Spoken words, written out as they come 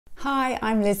Hi,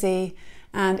 I'm Lizzie,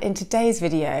 and in today's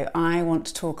video I want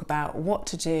to talk about what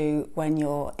to do when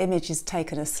your image is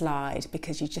taken a slide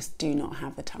because you just do not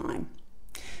have the time.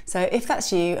 So if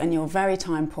that's you and you're very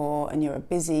time poor and you're a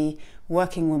busy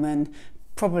working woman,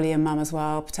 probably a mum as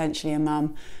well, potentially a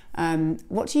mum,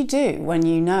 what do you do when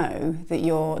you know that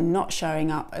you're not showing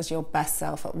up as your best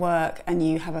self at work and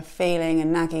you have a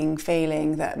nagging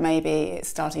feeling that maybe it's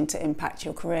starting to impact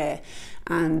your career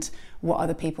and what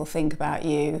other people think about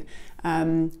you,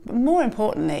 but more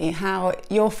importantly, how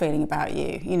you're feeling about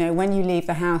you. You know, when you leave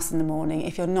the house in the morning,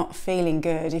 if you're not feeling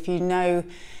good, if you know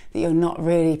that you're not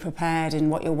really prepared in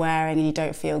what you're wearing and you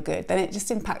don't feel good, then it just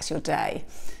impacts your day.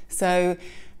 So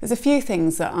there's a few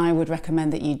things that I would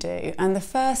recommend that you do. And the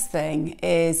first thing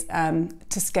is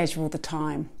to schedule the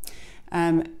time.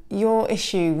 Your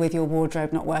issue with your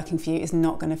wardrobe not working for you is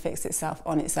not going to fix itself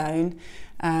on its own.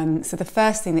 So the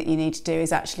first thing that you need to do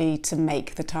is actually to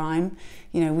make the time.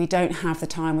 You know, we don't have the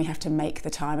time, we have to make the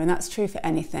time, and that's true for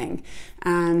anything.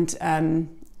 And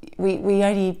we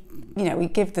only, we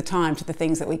give the time to the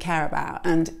things that we care about.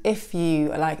 And if you,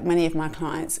 like many of my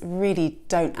clients, really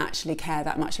don't actually care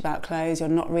that much about clothes, you're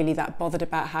not really that bothered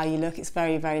about how you look, it's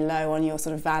very, very low on your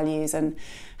sort of values and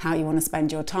how you want to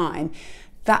spend your time,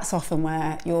 that's often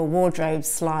where your wardrobe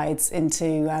slides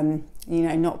into,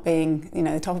 not being,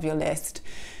 the top of your list.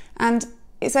 And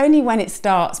it's only when it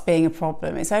starts being a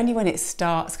problem, it's only when it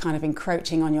starts kind of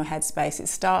encroaching on your headspace, it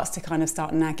starts to kind of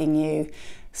start nagging you,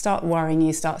 start worrying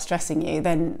you, start stressing you,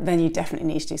 then you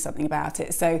definitely need to do something about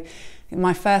it. So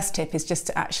my first tip is just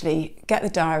to actually get the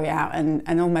diary out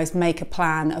and almost make a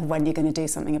plan of when you're going to do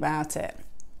something about it.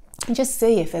 And just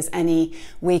see if there's any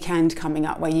weekend coming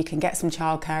up where you can get some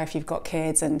childcare if you've got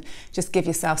kids and just give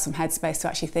yourself some headspace to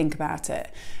actually think about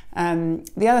it.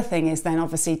 The other thing is then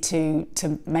obviously to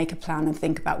make a plan and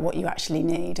think about what you actually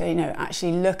need,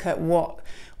 actually look at what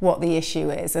the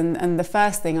issue is. And the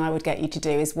first thing I would get you to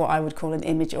do is what I would call an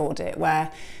image audit,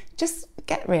 where just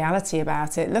get reality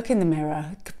about it, look in the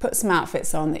mirror, put some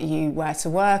outfits on that you wear to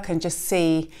work and just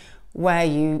see where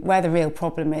the real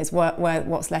problem is,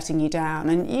 what's letting you down.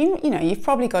 And you've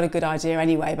probably got a good idea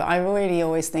anyway, but I really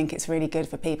always think it's really good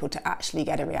for people to actually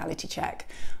get a reality check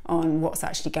on what's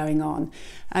actually going on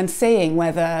and seeing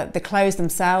whether the clothes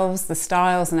themselves, the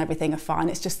styles and everything are fine,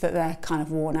 it's just that they're kind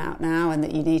of worn out now and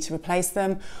that you need to replace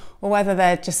them, or whether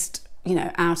they're just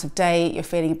out of date, you're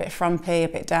feeling a bit frumpy, a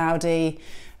bit dowdy.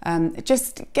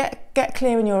 Just get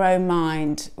clear in your own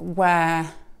mind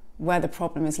where the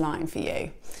problem is lying for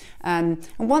you. And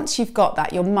once you've got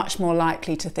that, you're much more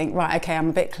likely to think, right, okay, I'm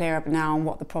a bit clearer now on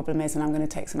what the problem is and I'm going to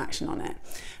take some action on it.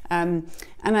 And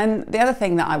then the other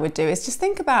thing that I would do is just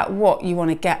think about what you want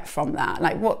to get from that.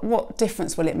 Like what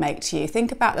difference will it make to you?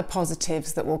 Think about the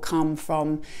positives that will come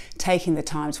from taking the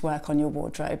time to work on your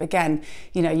wardrobe. Again,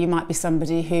 you might be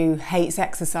somebody who hates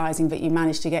exercising, but you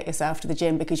manage to get yourself to the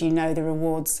gym because you know the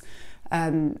rewards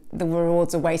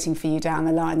are waiting for you down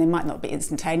the line. They might not be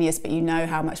instantaneous, but you know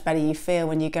how much better you feel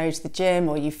when you go to the gym,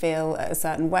 or you feel at a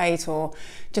certain weight, or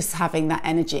just having that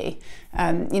energy.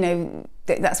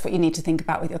 That's what you need to think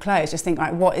about with your clothes. Just think,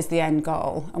 right, what is the end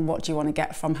goal and what do you want to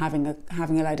get from having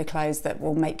a load of clothes that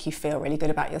will make you feel really good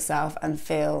about yourself and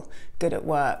feel good at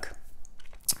work.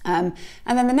 And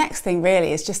then the next thing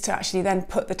really is just to actually then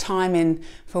put the time in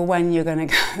for when you're going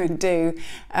to go and do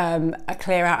a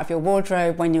clear out of your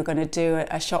wardrobe, when you're going to do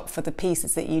a shop for the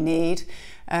pieces that you need,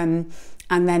 and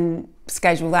then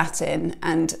schedule that in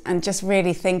and just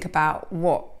really think about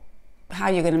how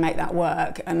you're going to make that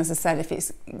work. And as I said, if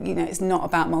it's it's not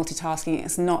about multitasking,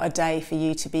 it's not a day for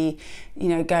you to be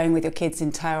going with your kids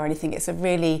in tow or anything. It's a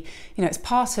really it's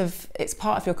part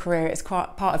of your career, it's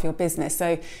part of your business.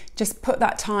 So just put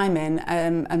that time in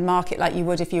and mark it like you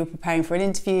would if you were preparing for an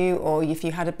interview, or if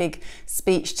you had a big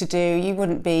speech to do. You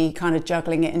wouldn't be kind of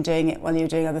juggling it and doing it while you're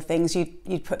doing other things.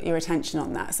 You'd put your attention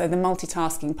on that. So the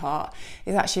multitasking part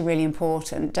is actually really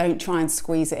important. Don't try and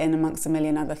squeeze it in amongst a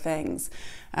million other things.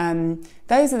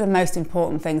 Those are the most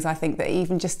important things, I think, that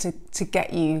even just to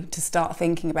get you to start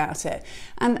thinking about it.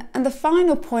 And the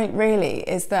final point really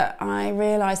is that I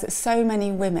realise that so many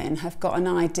women have got an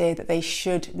idea that they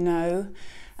should know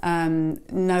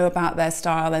about their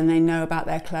style and they know about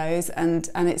their clothes, and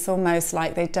it's almost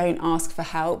like they don't ask for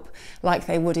help like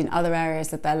they would in other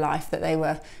areas of their life that they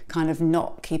were kind of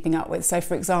not keeping up with. So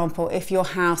for example, if your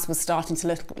house was starting to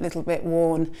look a little bit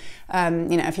worn,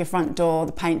 if your front door,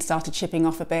 the paint started chipping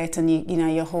off a bit and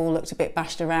your hall looked a bit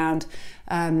bashed around,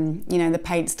 the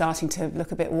paint starting to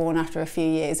look a bit worn after a few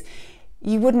years,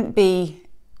 you wouldn't be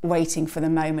waiting for the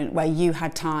moment where you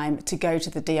had time to go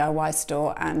to the DIY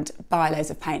store and buy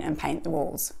loads of paint and paint the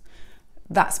walls.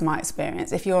 That's my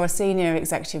experience. If you're a senior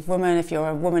executive woman, if you're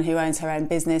a woman who owns her own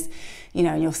business, you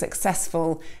know, and you're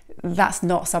successful, that's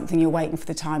not something you're waiting for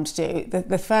the time to do.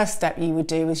 The first step you would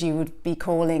do is you would be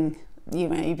calling, you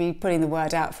know, you'd be putting the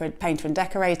word out for a painter and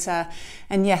decorator.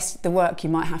 And yes, the work you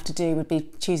might have to do would be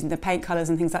choosing the paint colours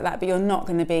and things like that, but you're not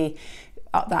going to be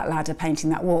up that ladder painting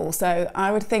that wall. So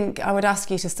I would ask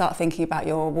you to start thinking about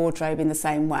your wardrobe in the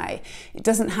same way. It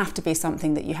doesn't have to be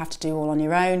something that you have to do all on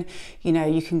your own. You know,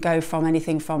 you can go from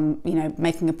anything from, you know,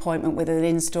 making an appointment with an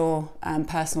in-store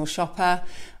personal shopper,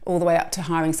 all the way up to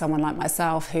hiring someone like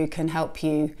myself who can help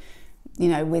you, you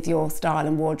know, with your style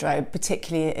and wardrobe,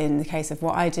 particularly in the case of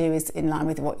what I do is in line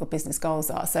with what your business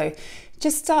goals are. So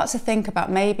just start to think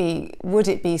about, maybe would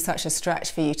it be such a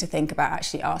stretch for you to think about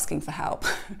actually asking for help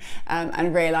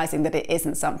and realizing that it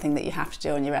isn't something that you have to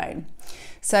do on your own.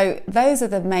 So those are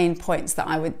the main points that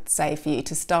I would say for you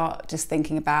to start just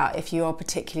thinking about if you're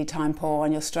particularly time poor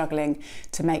and you're struggling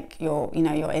to make your, you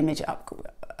know, your image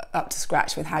up to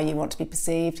scratch with how you want to be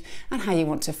perceived and how you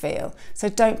want to feel. So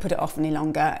don't put it off any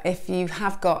longer. If you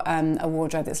have got a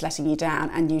wardrobe that's letting you down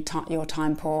and you're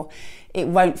time poor, it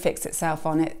won't fix itself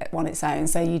on its own.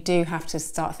 So you do have to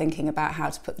start thinking about how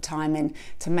to put the time in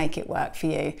to make it work for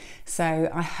you. So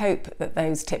I hope that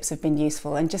those tips have been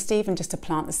useful, and just to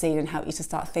plant the seed and help you to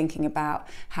start thinking about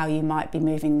how you might be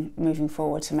moving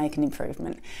forward to make an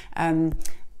improvement.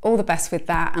 All the best with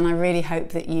that, and I really hope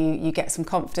that you get some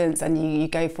confidence and you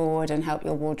go forward and help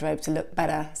your wardrobe to look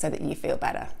better so that you feel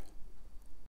better.